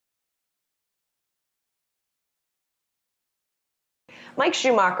Mike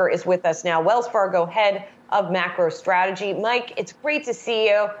Schumacher is with us now, Wells Fargo head of macro strategy. Mike, it's great to see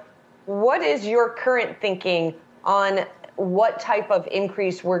you. What is your current thinking on what type of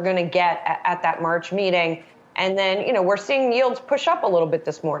increase we're going to get at that March meeting? And then, we're seeing yields push up a little bit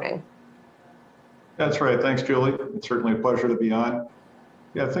this morning. That's right. Thanks, Julie. It's certainly a pleasure to be on.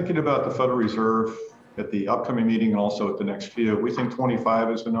 Yeah, thinking about the Federal Reserve at the upcoming meeting and also at the next few, we think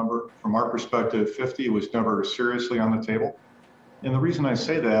 25 is the number. From our perspective, 50 was never seriously on the table. And the reason I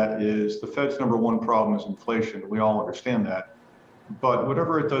say that is the Fed's number one problem is inflation. We all understand that. But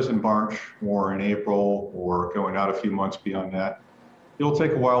whatever it does in March or in April or going out a few months beyond that, it'll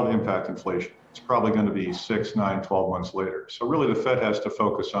take a while to impact inflation. It's probably going to be 6, 9, 12 months later. So really the Fed has to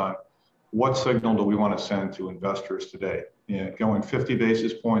focus on what signal do we want to send to investors today? Going 50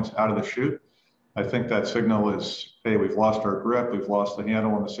 basis points out of the chute, I think that signal is, hey, we've lost our grip, we've lost the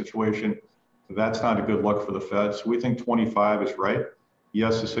handle on the situation. That's not a good look for the Fed. So we think 25 is right.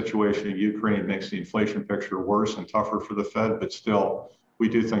 Yes, the situation in Ukraine makes the inflation picture worse and tougher for the Fed, but still, we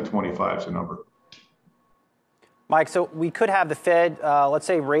do think 25 is a number. Mike, so we could have the Fed, let's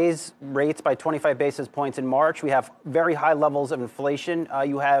say, raise rates by 25 basis points in March. We have very high levels of inflation.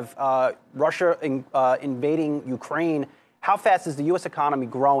 You have Russia invading Ukraine. How fast is the U.S. economy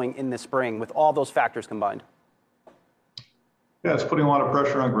growing in the spring with all those factors combined? Yeah, it's putting a lot of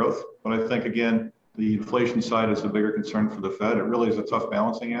pressure on growth. But I think, again, the inflation side is the bigger concern for the Fed. It really is a tough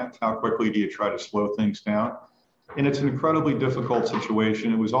balancing act. How quickly do you try to slow things down? And it's an incredibly difficult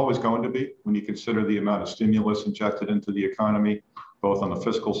situation. It was always going to be when you consider the amount of stimulus injected into the economy, both on the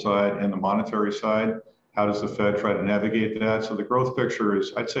fiscal side and the monetary side. How does the Fed try to navigate that? So the growth picture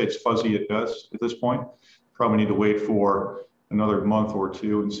is, I'd say it's fuzzy at best at this point. Probably need to wait for another month or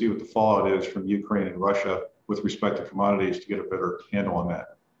two and see what the fallout is from Ukraine and Russia with respect to commodities to get a better handle on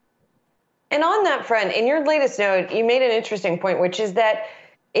that. And on that front, in your latest note, you made an interesting point, which is that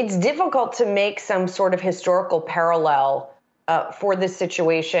it's difficult to make some sort of historical parallel for this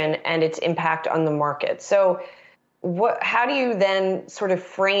situation and its impact on the market. So how do you then sort of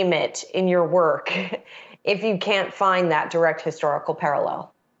frame it in your work if you can't find that direct historical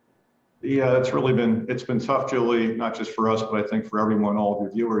parallel? Yeah, it's been tough, Julie, not just for us, but I think for everyone, all of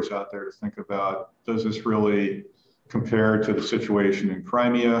your viewers out there to think about, does this really compare to the situation in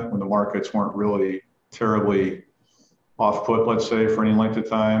Crimea when the markets weren't really terribly off put, let's say, for any length of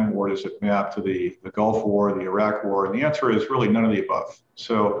time, or does it map to the Gulf War, the Iraq War? And the answer is really none of the above.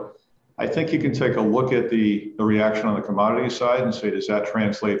 So I think you can take a look at the reaction on the commodity side and say, does that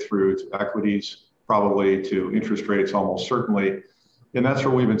translate through to equities, probably to interest rates, almost certainly. And that's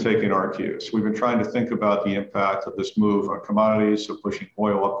where we've been taking our cues. We've been trying to think about the impact of this move on commodities, so pushing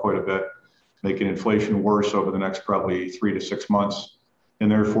oil up quite a bit, making inflation worse over the next probably 3 to 6 months,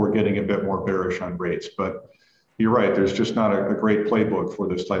 and therefore getting a bit more bearish on rates. But you're right, there's just not a great playbook for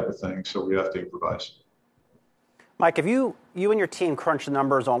this type of thing, so we have to improvise. Mike, if you and your team crunch the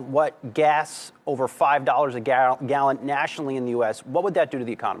numbers on what gas over $5 a gallon nationally in the U.S., what would that do to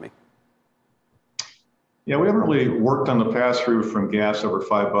the economy? Yeah, we haven't really worked on the pass-through from gas over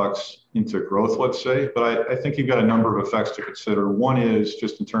 $5 into growth, let's say, but I think you've got a number of effects to consider. One is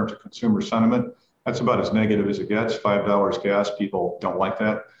just in terms of consumer sentiment. That's about as negative as it gets. $5 gas, people don't like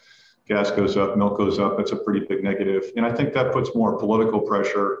that. Gas goes up, milk goes up. That's a pretty big negative. And I think that puts more political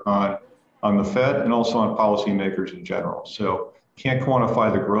pressure on the Fed and also on policymakers in general. So can't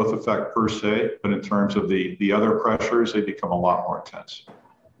quantify the growth effect per se, but in terms of the other pressures, they become a lot more intense.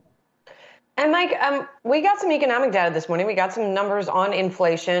 And Mike, we got some economic data this morning. We got some numbers on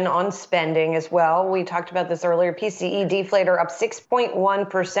inflation, on spending as well. We talked about this earlier. PCE deflator up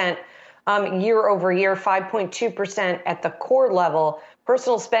 6.1% year over year, 5.2% at the core level.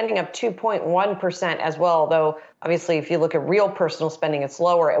 Personal spending up 2.1% as well, though obviously if you look at real personal spending, it's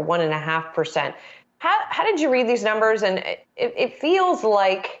lower at 1.5%. How did you read these numbers? And it feels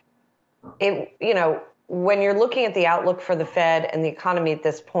like when you're looking at the outlook for the Fed and the economy at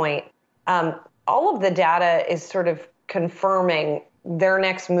this point, all of the data is sort of confirming their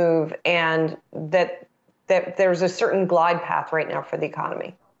next move and that there's a certain glide path right now for the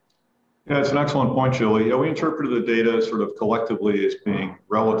economy. Yeah, it's an excellent point, Julie. Yeah, we interpreted the data sort of collectively as being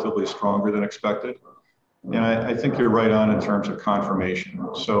relatively stronger than expected. And I think you're right on in terms of confirmation.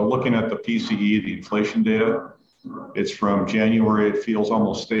 So looking at the PCE, the inflation data, it's from January. It feels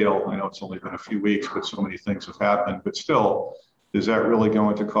almost stale. I know it's only been a few weeks, but so many things have happened. But still, is that really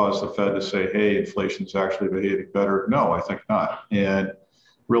going to cause the Fed to say, hey, inflation's actually behaving better? No, I think not. And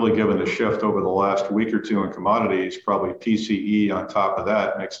really, given the shift over the last week or two in commodities, probably PCE on top of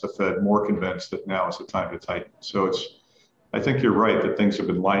that makes the Fed more convinced that now is the time to tighten. So I think you're right that things have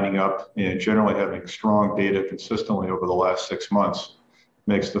been lining up and generally having strong data consistently over the last 6 months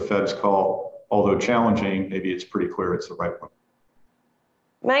makes the Fed's call, although challenging, maybe it's pretty clear it's the right one.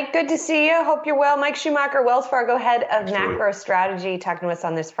 Mike, good to see you. Hope you're well. Mike Schumacher, Wells Fargo head of Thanks, Julie. macro strategy, talking to us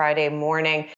on this Friday morning.